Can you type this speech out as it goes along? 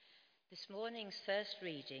This morning's first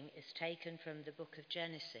reading is taken from the book of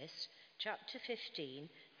Genesis, chapter 15,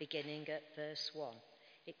 beginning at verse 1.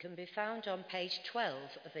 It can be found on page 12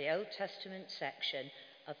 of the Old Testament section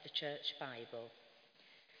of the Church Bible.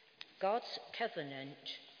 God's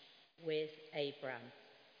covenant with Abram.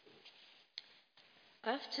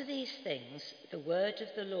 After these things, the word of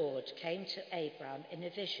the Lord came to Abram in a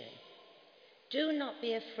vision. "Do not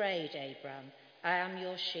be afraid, Abram, I am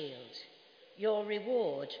your shield. Your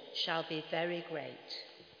reward shall be very great."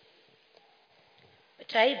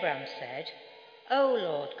 But Abram said, "O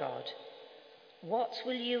Lord God, what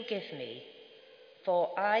will you give me?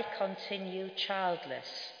 For I continue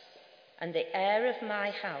childless, and the heir of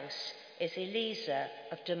my house is Eliezer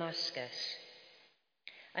of Damascus."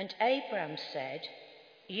 And Abram said,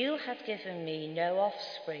 "You have given me no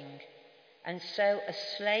offspring, and so a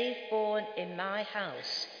slave born in my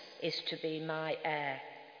house is to be my heir."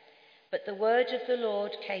 But the word of the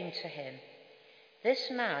Lord came to him, "This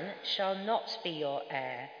man shall not be your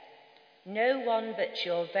heir. No one but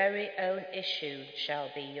your very own issue shall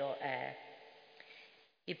be your heir."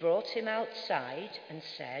 He brought him outside and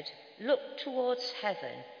said, "Look towards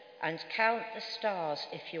heaven and count the stars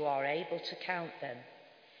if you are able to count them."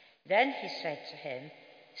 Then he said to him,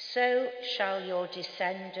 "So shall your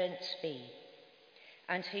descendants be."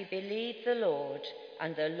 And he believed the Lord,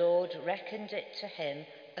 and the Lord reckoned it to him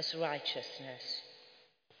as righteousness.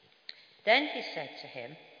 Then he said to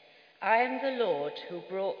him, "I am the Lord who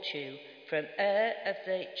brought you from Ur of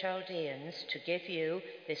the Chaldeans to give you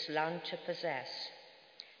this land to possess."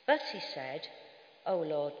 But he said, "O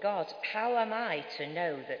Lord God, how am I to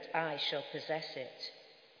know that I shall possess it?"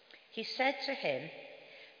 He said to him,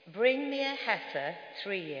 "Bring me a heifer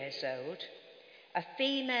 3 years old, a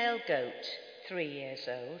female goat 3 years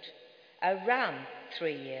old, a ram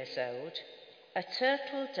 3 years old, a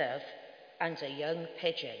turtle dove, and a young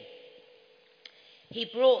pigeon." He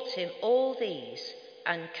brought him all these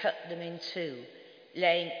and cut them in two,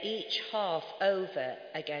 laying each half over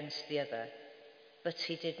against the other. But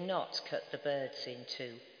he did not cut the birds in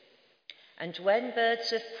two. And when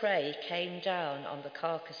birds of prey came down on the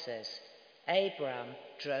carcasses, Abram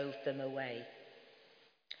drove them away.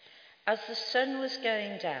 As the sun was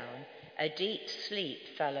going down, a deep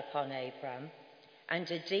sleep fell upon Abram, and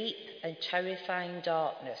a deep and terrifying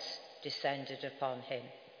darkness descended upon him.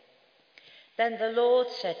 Then the Lord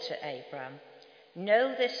said to Abram,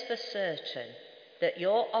 "Know this for certain, that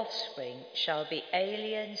your offspring shall be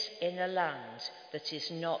aliens in a land that is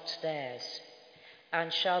not theirs,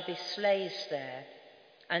 and shall be slaves there,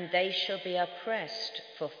 and they shall be oppressed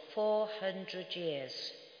for 400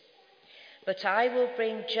 years. But I will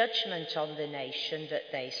bring judgment on the nation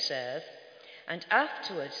that they serve, and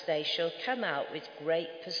afterwards they shall come out with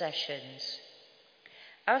great possessions.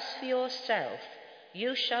 As for yourself,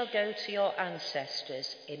 you shall go to your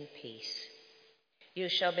ancestors in peace. You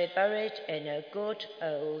shall be buried in a good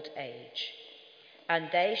old age, and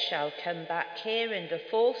they shall come back here in the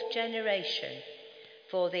 4th generation,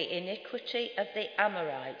 for the iniquity of the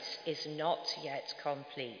Amorites is not yet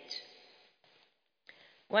complete."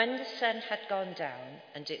 When the sun had gone down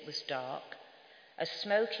and it was dark, a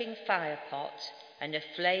smoking firepot and a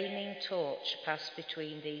flaming torch passed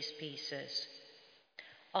between these pieces.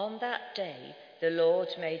 On that day, the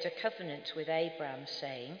Lord made a covenant with Abram,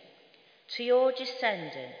 saying, "To your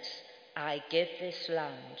descendants I give this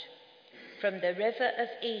land, from the river of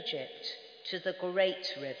Egypt to the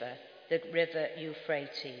great river, the river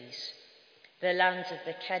Euphrates, the land of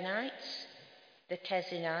the Kenites, the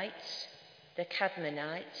Kezinites, the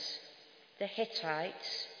Cadmonites, the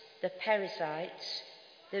Hittites, the Perizzites,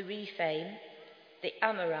 the Rephaim, the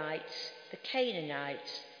Amorites, the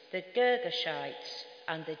Canaanites, the Girgashites,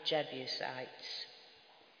 and the Jebusites."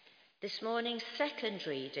 This morning's second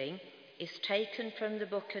reading is taken from the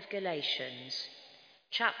book of Galatians,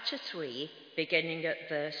 chapter 3, beginning at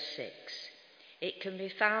verse 6. It can be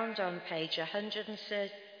found on page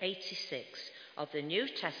 186 of the New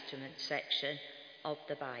Testament section of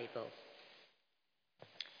the Bible.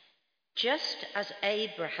 Just as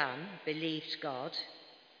Abraham believed God,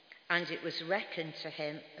 and it was reckoned to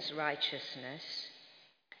him as righteousness,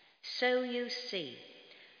 so you see,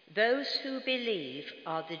 those who believe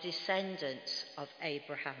are the descendants of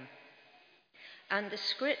Abraham. And the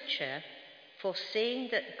scripture, foreseeing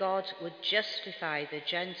that God would justify the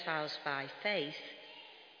Gentiles by faith,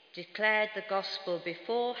 declared the gospel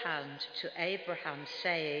beforehand to Abraham,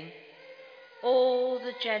 saying, "All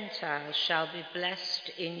the Gentiles shall be blessed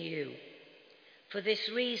in you." For this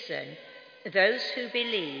reason, those who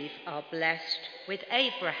believe are blessed with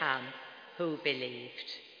Abraham, who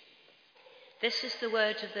believed. This is the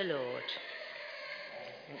word of the Lord.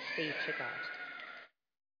 Thanks be to God.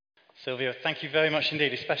 Sylvia, thank you very much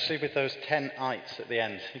indeed, especially with those 10 ites at the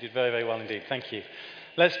end. You did very, very well indeed. Thank you.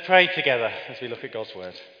 Let's pray together as we look at God's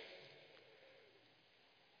word.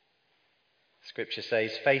 Scripture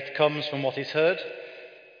says, faith comes from what is heard,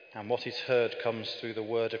 and what is heard comes through the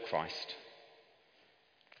word of Christ.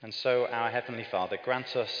 And so, our Heavenly Father,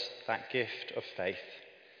 grant us that gift of faith,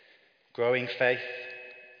 growing faith,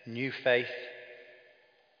 new faith,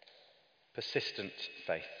 persistent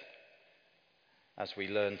faith, as we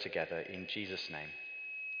learn together in Jesus' name.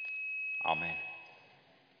 Amen.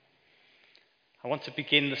 I want to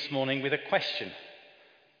begin this morning with a question.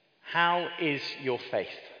 How is your faith?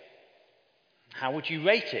 How would you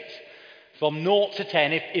rate it? From 0 to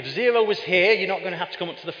 10. If 0 was here, you're not going to have to come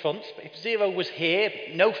up to the front. But if 0 was here,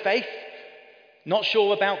 no faith, not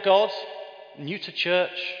sure about God, new to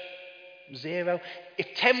church, 0. If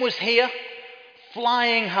 10 was here,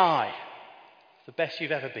 flying high, the best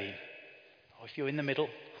you've ever been. Or if you're in the middle,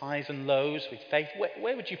 highs and lows with faith,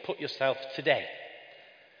 where would you put yourself today?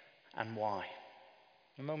 And why?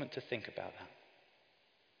 A moment to think about that.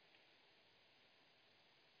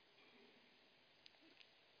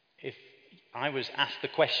 If I was asked the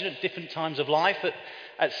question at different times of life,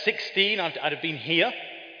 at 16 I'd have been here.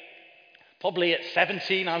 Probably at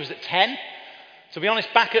 17 I was at 10. To be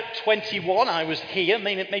honest, back at 21 I was here,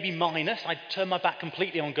 maybe minus. I'd turned my back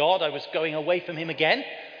completely on God. I was going away from him again.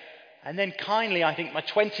 And then kindly, I think my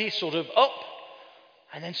 20s sort of up.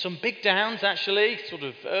 And then some big downs actually, sort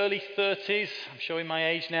of early 30s. I'm showing my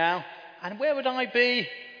age now. And where would I be?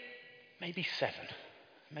 Maybe 7.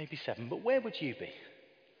 But where would you be?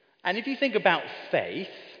 And if you think about faith,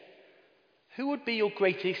 who would be your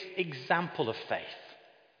greatest example of faith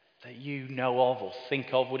that you know of or think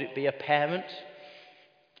of? Would it be a parent,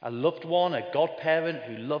 a loved one, a godparent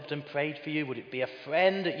who loved and prayed for you? Would it be a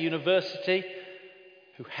friend at university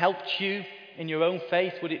who helped you in your own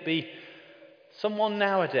faith? Would it be someone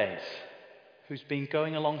nowadays who's been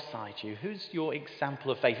going alongside you? Who's your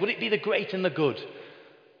example of faith? Would it be the great and the good?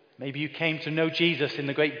 Maybe you came to know Jesus in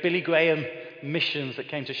the great Billy Graham missions that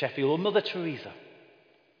came to Sheffield, or Mother Teresa.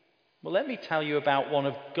 Well, let me tell you about one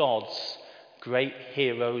of God's great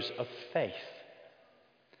heroes of faith.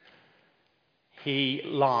 He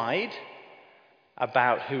lied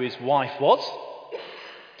about who his wife was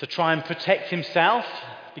to try and protect himself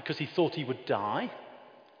because he thought he would die.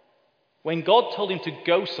 When God told him to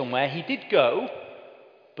go somewhere, he did go,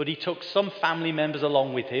 but he took some family members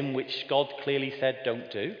along with him, which God clearly said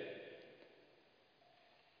don't do.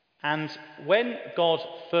 And when God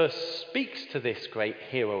first speaks to this great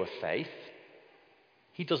hero of faith,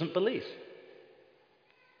 he doesn't believe.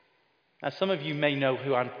 Now, some of you may know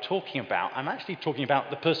who I'm talking about. I'm actually talking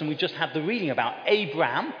about the person we just had the reading about,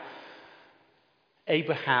 Abraham,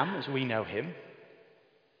 as we know him.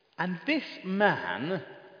 And this man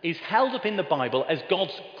is held up in the Bible as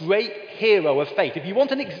God's great hero of faith. If you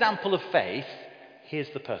want an example of faith, here's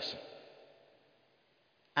the person.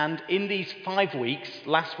 And in these 5 weeks,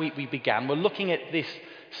 last week we began, we're looking at this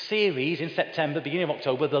series in September, beginning of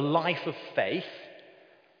October, The Life of Faith.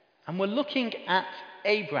 And we're looking at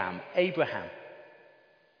Abraham.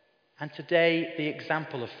 And today, the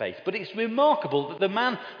example of faith. But it's remarkable that the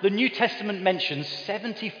man the New Testament mentions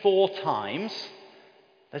 74 times.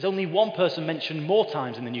 There's only one person mentioned more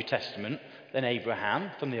times in the New Testament than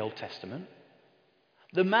Abraham from the Old Testament.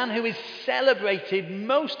 The man who is celebrated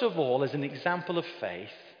most of all as an example of faith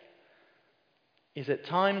is at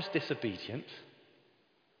times disobedient,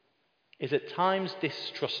 is at times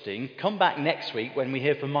distrusting. Come back next week when we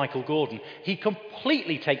hear from Michael Gordon. He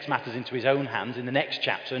completely takes matters into his own hands in the next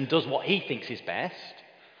chapter and does what he thinks is best.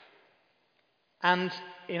 And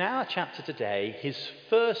in our chapter today, his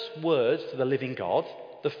first words to the living God,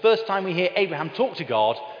 the first time we hear Abraham talk to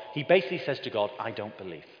God, he basically says to God, I don't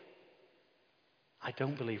believe. I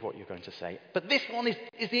don't believe what you're going to say. But this one is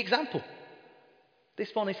the example.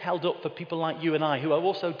 This one is held up for people like you and I who are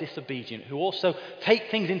also disobedient, who also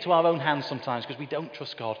take things into our own hands sometimes because we don't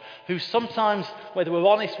trust God, who sometimes, whether we're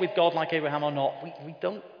honest with God like Abraham or not, we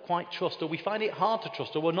don't quite trust, or we find it hard to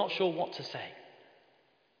trust, or we're not sure what to say.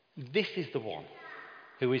 This is the one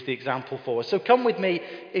who is the example for us. So come with me,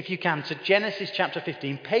 if you can, to Genesis chapter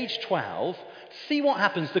 15, page 12. See what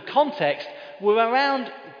happens. The context, we're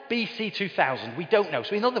around BC 2000. We don't know.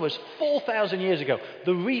 So in other words, 4,000 years ago,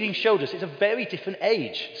 the reading showed us it's a very different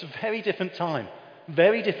age. It's a very different time.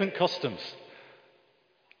 Very different customs.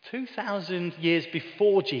 2,000 years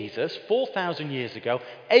before Jesus, 4,000 years ago,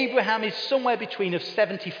 Abraham is somewhere between of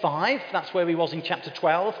 75. That's where he was in chapter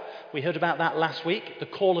 12. We heard about that last week, the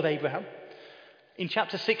call of Abraham. In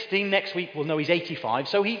chapter 16, next week, we'll know he's 85.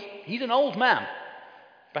 So he's an old man.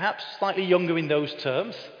 perhaps slightly younger in those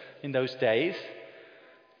terms, in those days,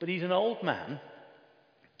 but he's an old man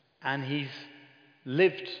and he's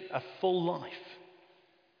lived a full life.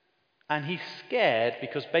 And he's scared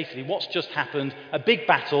because basically what's just happened, a big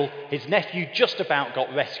battle, his nephew just about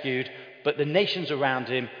got rescued, but the nations around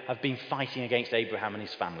him have been fighting against Abraham and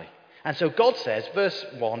his family. And so God says, verse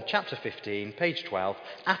 1, chapter 15, page 12,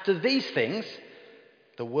 after these things,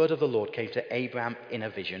 the word of the Lord came to Abraham in a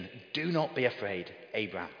vision. Do not be afraid,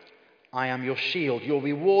 Abraham. I am your shield. Your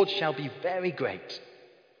reward shall be very great.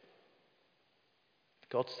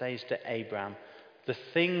 God says to Abraham, the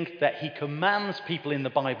thing that he commands people in the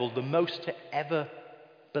Bible the most to ever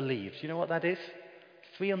believe. Do you know what that is?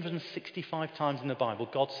 365 times in the Bible,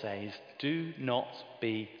 God says, do not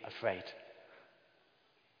be afraid.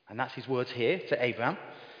 And that's his words here to Abraham.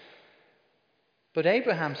 But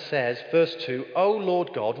Abraham says, verse 2, O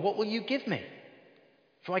Lord God, what will you give me?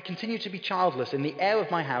 For I continue to be childless, and the heir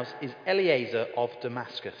of my house is Eliezer of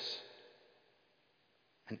Damascus.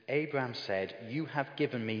 And Abraham said, you have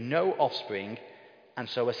given me no offspring, and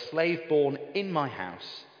so a slave born in my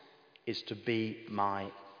house is to be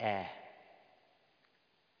my heir.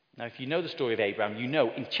 Now, if you know the story of Abraham, you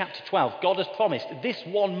know in chapter 12, God has promised this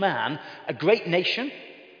one man a great nation,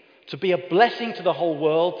 to be a blessing to the whole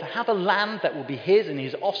world, to have a land that will be his and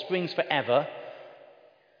his offspring's forever.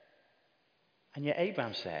 And yet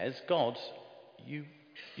Abraham says, God, you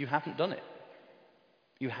haven't done it.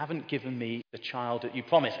 You haven't given me the child that you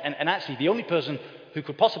promised. And actually, the only person who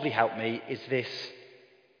could possibly help me is this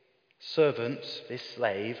servant, this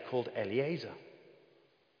slave called Eliezer.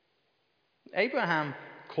 Abraham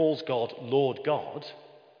calls God Lord God,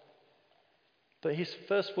 but his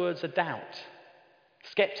first words are doubt,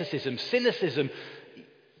 skepticism, cynicism.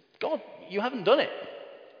 God, you haven't done it.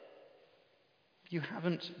 You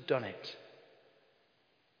haven't done it.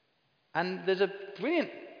 And there's a brilliant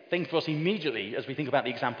thing for us immediately as we think about the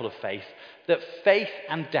example of faith, that faith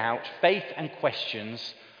and doubt, faith and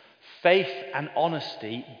questions, faith and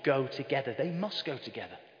honesty go together. They must go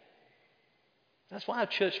together. That's what our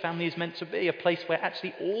church family is meant to be, a place where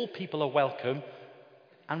actually all people are welcome,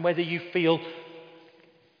 and whether you feel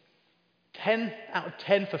 10 out of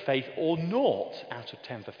 10 for faith or 0 out of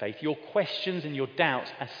 10 for faith, your questions and your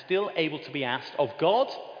doubts are still able to be asked of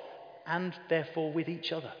God and therefore with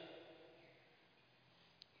each other.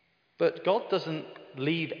 But God doesn't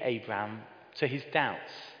leave Abraham to his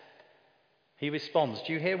doubts. He responds.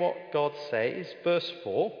 Do you hear what God says? Verse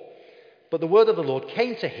 4, but the word of the Lord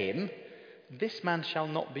came to him, this man shall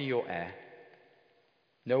not be your heir.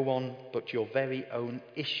 No one but your very own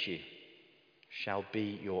issue shall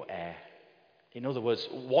be your heir. In other words,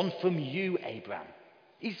 one from you, Abraham.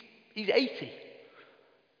 He's 80.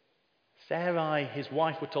 Sarai, his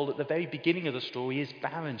wife, we're told at the very beginning of the story, is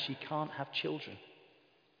barren. She can't have children.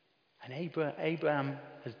 And Abraham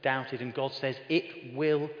has doubted, and God says, it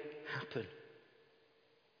will happen.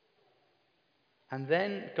 And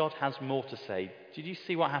then God has more to say. Did you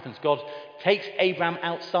see what happens? God takes Abraham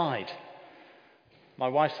outside. My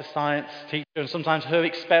wife's a science teacher, and sometimes her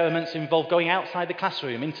experiments involve going outside the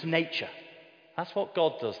classroom into nature. That's what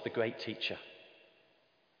God does, the great teacher.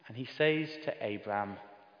 And he says to Abraham,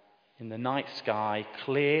 in the night sky,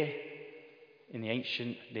 clear in the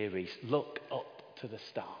ancient Near East, look up to the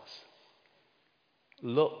stars.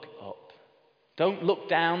 Look up. Don't look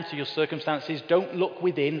down to your circumstances. Don't look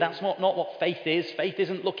within. That's not what faith is. Faith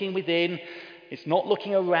isn't looking within. It's not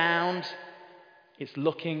looking around. It's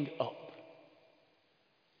looking up.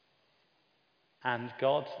 And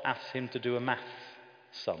God asks him to do a maths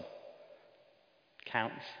sum.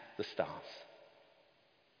 Count the stars.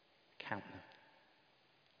 Count them.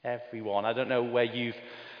 Everyone. I don't know where you've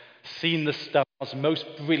seen the stars most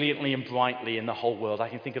brilliantly and brightly in the whole world. I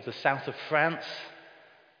can think of the south of France.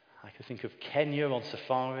 I can think of Kenya on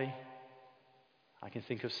safari. I can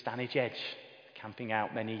think of Stanage Edge, camping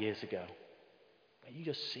out many years ago. Where you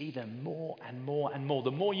just see them more and more and more.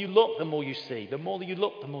 The more you look, the more you see. The more you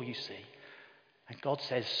look, the more you see. And God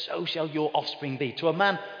says, so shall your offspring be. To a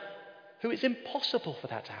man who it's impossible for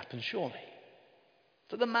that to happen, surely.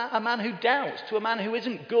 To a man who doubts, to a man who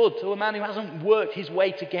isn't good, to a man who hasn't worked his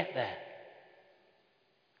way to get there.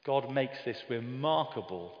 God makes this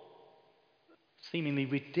remarkable, seemingly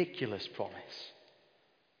ridiculous promise.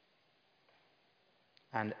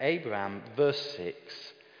 And Abraham, verse 6,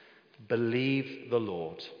 believed the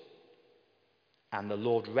Lord, and the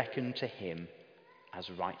Lord reckoned to him as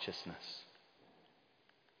righteousness.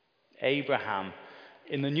 Abraham,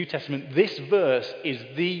 in the New Testament, this verse is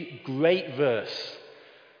the great verse.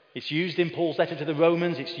 It's used in Paul's letter to the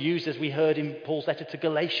Romans. It's used, as we heard, in Paul's letter to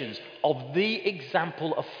Galatians, of the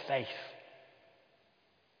example of faith.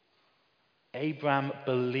 Abraham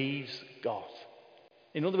believes God.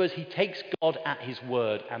 In other words, he takes God at his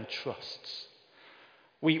word and trusts.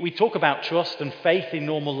 We talk about trust and faith in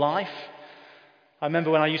normal life. I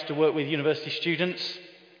remember when I used to work with university students,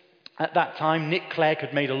 at that time Nick Clegg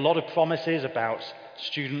had made a lot of promises about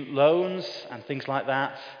student loans and things like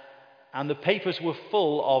that, and the papers were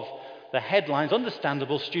full of the headlines.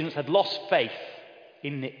 Understandable, students had lost faith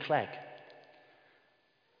in Nick Clegg.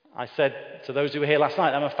 I said to those who were here last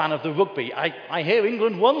night, I'm a fan of the rugby. I hear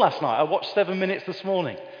England won last night. I watched 7 minutes this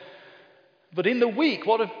morning. But in the week,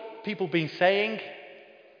 what have people been saying?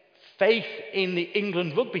 Faith in the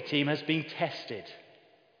England rugby team has been tested.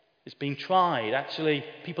 It's been tried. Actually,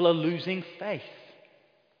 people are losing faith.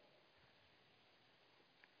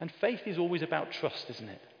 And faith is always about trust, isn't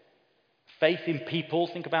it? Faith in people.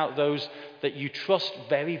 Think about those that you trust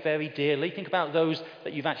very, very dearly. Think about those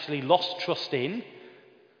that you've actually lost trust in.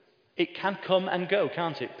 It can come and go,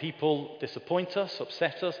 can't it? People disappoint us,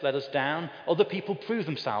 upset us, let us down. Other people prove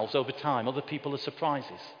themselves over time. Other people are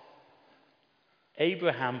surprises.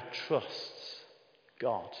 Abraham trusts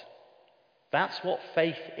God. That's what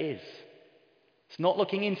faith is. It's not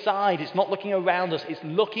looking inside, it's not looking around us, it's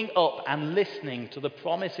looking up and listening to the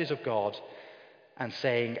promises of God and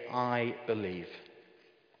saying, I believe.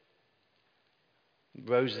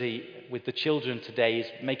 Rosie, with the children today, is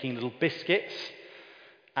making little biscuits,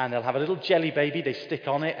 and they'll have a little jelly baby they stick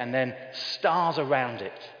on it, and then stars around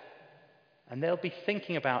it. And they'll be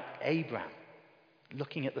thinking about Abraham,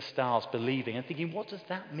 looking at the stars, believing, and thinking, what does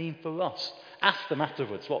that mean for us? Ask them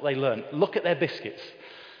afterwards what they learned. Look at their biscuits.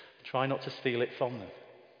 Try not to steal it from them.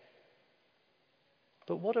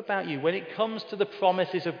 But what about you? When it comes to the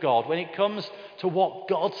promises of God, when it comes to what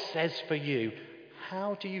God says for you,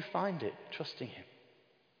 how do you find it trusting him?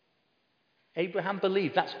 Abraham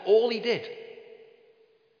believed. That's all he did.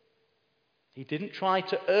 He didn't try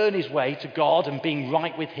to earn his way to God and being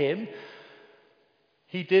right with him.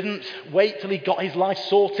 He didn't wait till he got his life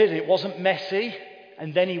sorted and it wasn't messy,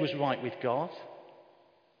 and then he was right with God.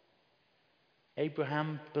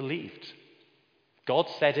 Abraham believed. God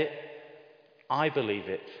said it. I believe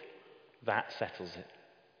it. That settles it.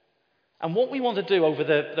 And what we want to do over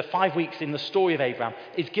the 5 weeks in the story of Abraham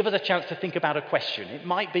is give us a chance to think about a question. It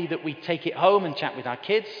might be that we take it home and chat with our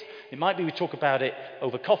kids. It might be we talk about it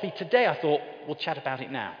over coffee. Today I thought we'll chat about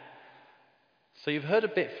it now. So you've heard a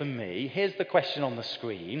bit from me. Here's the question on the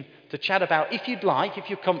screen to chat about if you'd like, if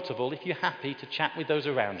you're comfortable, if you're happy to chat with those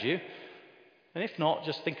around you. And if not,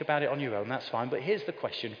 just think about it on your own, that's fine. But here's the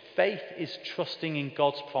question. Faith is trusting in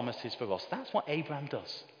God's promises for us. That's what Abraham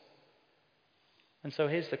does. And so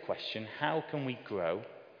here's the question. How can we grow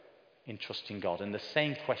in trusting God? And the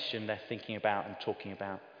same question they're thinking about and talking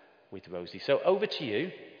about with Rosie. So over to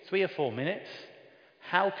you, 3 or 4 minutes.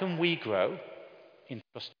 How can we grow in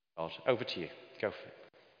trusting God? Over to you. Go for it.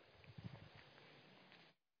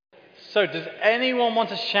 So does anyone want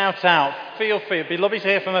to shout out? Feel free. It'd be lovely to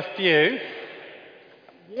hear from a few.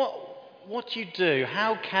 What do you do?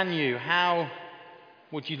 How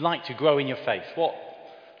would you like to grow in your faith?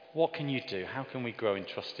 What can you do? How can we grow in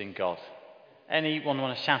trusting God? Anyone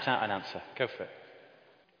want to shout out an answer? Go for it.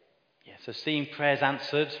 Yeah, so seeing prayers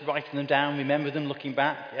answered, writing them down, remember them, looking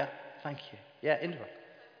back. Yeah, thank you. Yeah, Indra.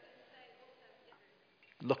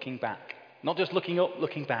 Looking back. Not just looking up,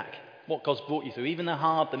 looking back. What God's brought you through, even the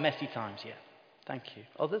hard, the messy times. Yeah, thank you.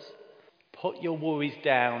 Others? Put your worries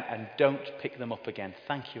down and don't pick them up again.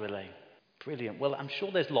 Thank you, Elaine. Brilliant. Well, I'm sure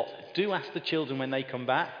there's lots. Do ask the children when they come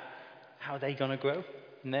back, how are they going to grow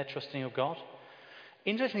in their trusting of God?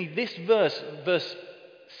 Interestingly, this verse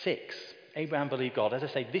 6, Abraham believed God. As I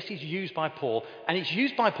say, this is used by Paul, and it's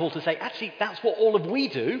used by Paul to say, actually, that's what all of we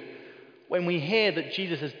do when we hear that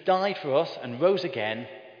Jesus has died for us and rose again.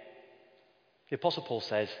 The Apostle Paul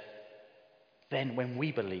says, then when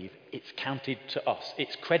we believe, it's counted to us.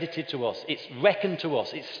 It's credited to us. It's reckoned to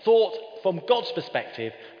us. It's thought from God's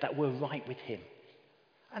perspective that we're right with him.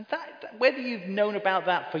 And that, whether you've known about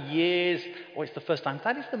that for years or it's the first time,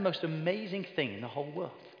 that is the most amazing thing in the whole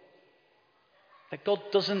world. That God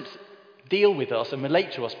doesn't deal with us and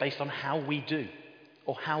relate to us based on how we do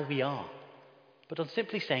or how we are, but on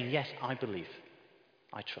simply saying, yes, I believe,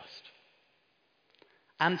 I trust.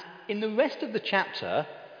 And in the rest of the chapter,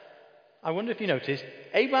 I wonder if you noticed,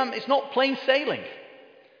 Abraham, it's not plain sailing.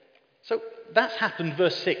 So that's happened,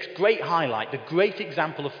 verse 6, great highlight, the great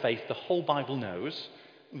example of faith the whole Bible knows.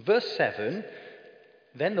 Verse 7,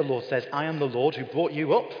 then the Lord says, I am the Lord who brought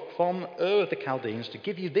you up from Ur of the Chaldeans to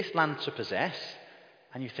give you this land to possess.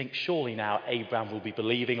 And you think, surely now Abraham will be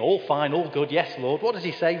believing, all fine, all good, yes, Lord. What does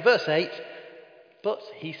he say? Verse 8, but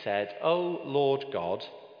he said, O Lord God,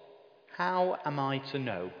 how am I to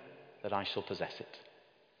know that I shall possess it.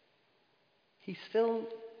 He's still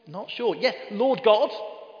not sure. Yes, Lord God,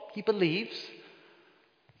 he believes,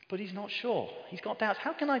 but he's not sure. He's got doubts.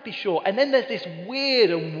 How can I be sure? And then there's this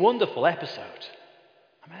weird and wonderful episode.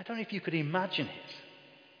 I mean, I don't know if you could imagine it.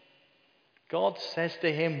 God says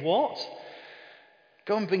to him, what?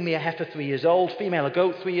 Go and bring me a heifer 3 years old, female a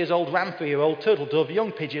goat 3 years old, ram 3 year old, turtle dove,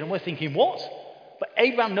 young pigeon. And we're thinking, what? But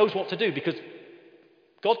Abraham knows what to do because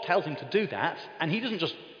God tells him to do that, and he doesn't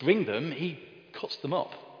just bring them, he cuts them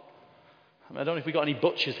up. I don't know if we've got any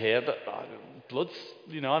butchers here, but blood's,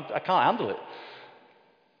 I can't handle it.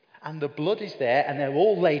 And the blood is there, and they're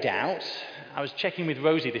all laid out. I was checking with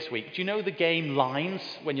Rosie this week. Do you know the game Lines,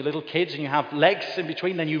 when you're little kids and you have legs in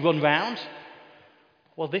between, then you run round?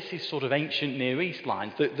 Well, this is sort of ancient Near East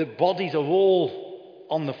lines. The bodies are all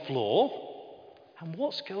on the floor. And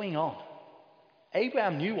what's going on?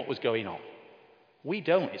 Abraham knew what was going on. We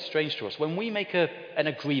don't. It's strange to us. When we make an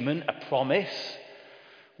agreement, a promise,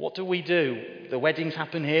 what do? The weddings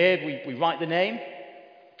happen here. We write the name.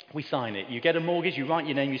 We sign it. You get a mortgage, you write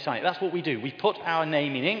your name, you sign it. That's what we do. We put our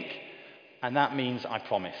name in ink, and that means I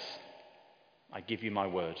promise. I give you my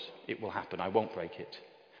word. It will happen. I won't break it.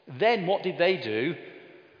 Then what did they do?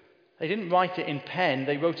 They didn't write it in pen,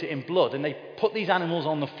 they wrote it in blood, and they put these animals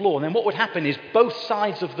on the floor. And then what would happen is both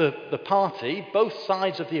sides of the party, both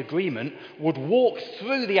sides of the agreement, would walk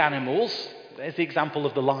through the animals. There's the example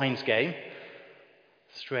of the Lines game.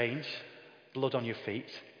 Strange. Blood on your feet.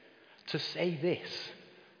 To say this.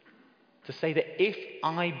 To say that if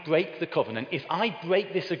I break the covenant, if I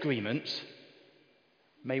break this agreement,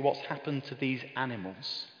 may what's happened to these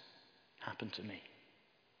animals happen to me.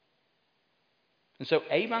 And so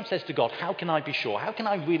Abraham says to God, how can I be sure? How can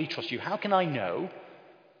I really trust you? How can I know?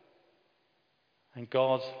 And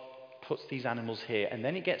God puts these animals here. And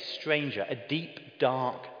then it gets stranger. A deep,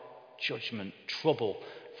 dark judgment, trouble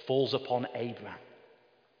falls upon Abraham.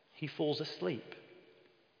 He falls asleep.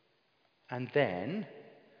 And then,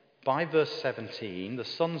 by verse 17, the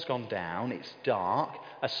sun's gone down, it's dark,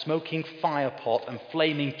 a smoking fire pot and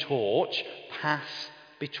flaming torch pass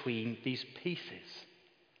between these pieces.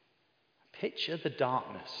 Picture the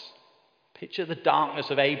darkness. Picture the darkness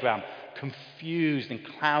of Abraham, confused and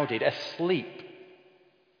clouded, asleep.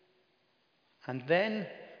 And then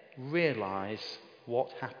realize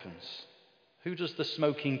what happens. Who does the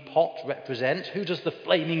smoking pot represent? Who does the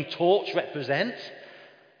flaming torch represent?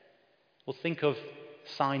 Well, think of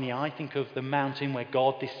Sinai. Think of the mountain where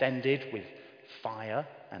God descended with fire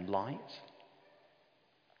and light.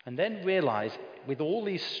 And then realize, with all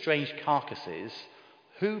these strange carcasses,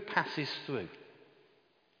 who passes through?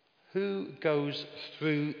 Who goes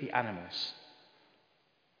through the animals?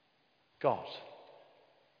 God.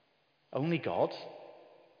 Only God,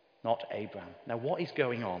 not Abraham. Now, what is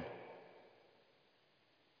going on?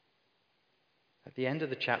 At the end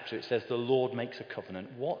of the chapter, it says the Lord makes a covenant.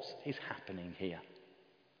 What is happening here?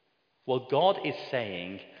 Well, God is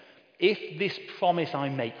saying, if this promise I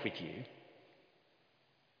make with you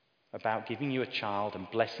about giving you a child and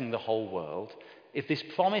blessing the whole world, if this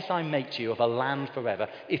promise I make to you of a land forever,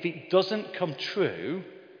 if it doesn't come true,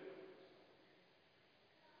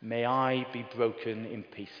 may I be broken in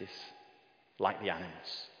pieces like the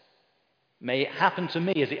animals. May it happen to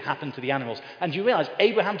me as it happened to the animals. And you realize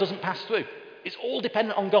Abraham doesn't pass through. It's all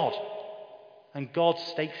dependent on God. And God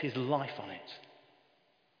stakes his life on it.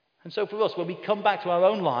 And so for us, when we come back to our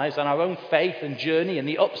own lives and our own faith and journey and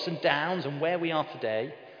the ups and downs and where we are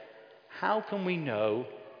today, how can we know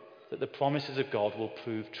that the promises of God will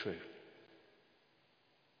prove true?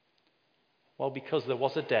 Well, because there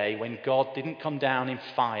was a day when God didn't come down in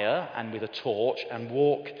fire and with a torch and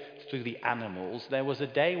walk through the animals. There was a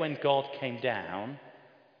day when God came down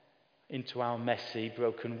into our messy,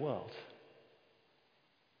 broken world.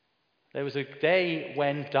 There was a day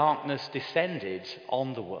when darkness descended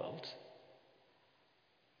on the world.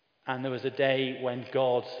 And there was a day when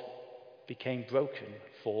God became broken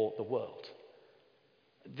for the world.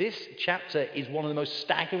 This chapter is one of the most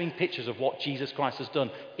staggering pictures of what Jesus Christ has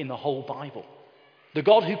done in the whole Bible. The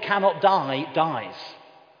God who cannot die, dies.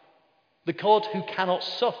 The God who cannot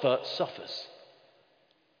suffer, suffers.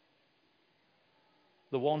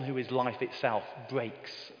 The one who is life itself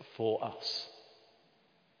breaks for us.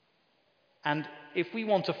 And if we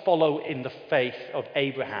want to follow in the faith of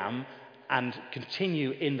Abraham and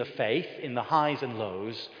continue in the faith, in the highs and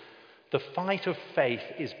lows, the fight of faith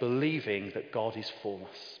is believing that God is for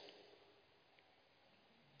us.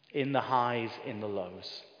 In the highs, in the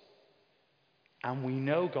lows. And we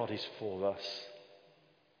know God is for us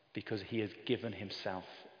because he has given himself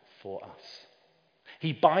for us.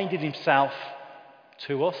 He binded himself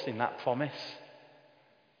to us in that promise.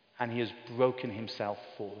 and he has broken himself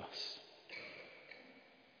for us.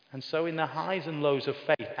 And so in the highs and lows of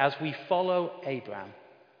faith, as we follow Abraham,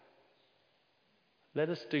 let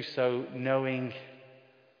us do so knowing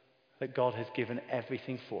that God has given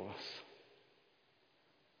everything for us.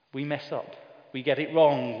 We mess up. We get it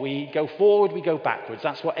wrong. We go forward, we go backwards.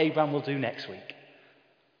 That's what Abraham will do next week.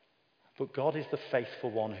 But God is the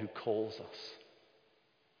faithful one who calls us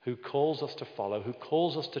to follow, who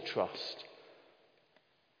calls us to trust,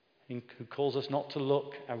 who calls us not to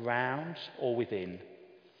look around or within,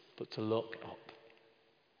 but to look up.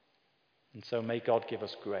 And so may God give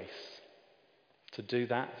us grace to do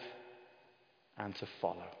that and to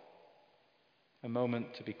follow. A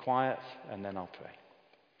moment to be quiet, and then I'll pray.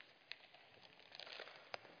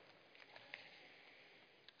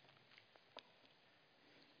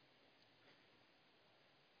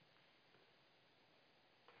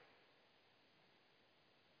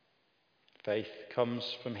 Faith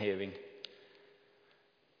comes from hearing.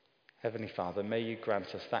 Heavenly Father, may you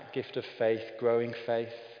grant us that gift of faith, growing faith,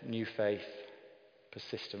 new faith,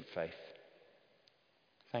 persistent faith.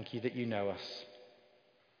 Thank you that you know us.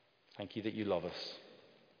 Thank you that you love us.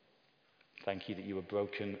 Thank you that you were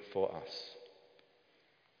broken for us.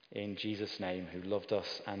 In Jesus' name, who loved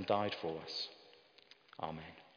us and died for us. Amen.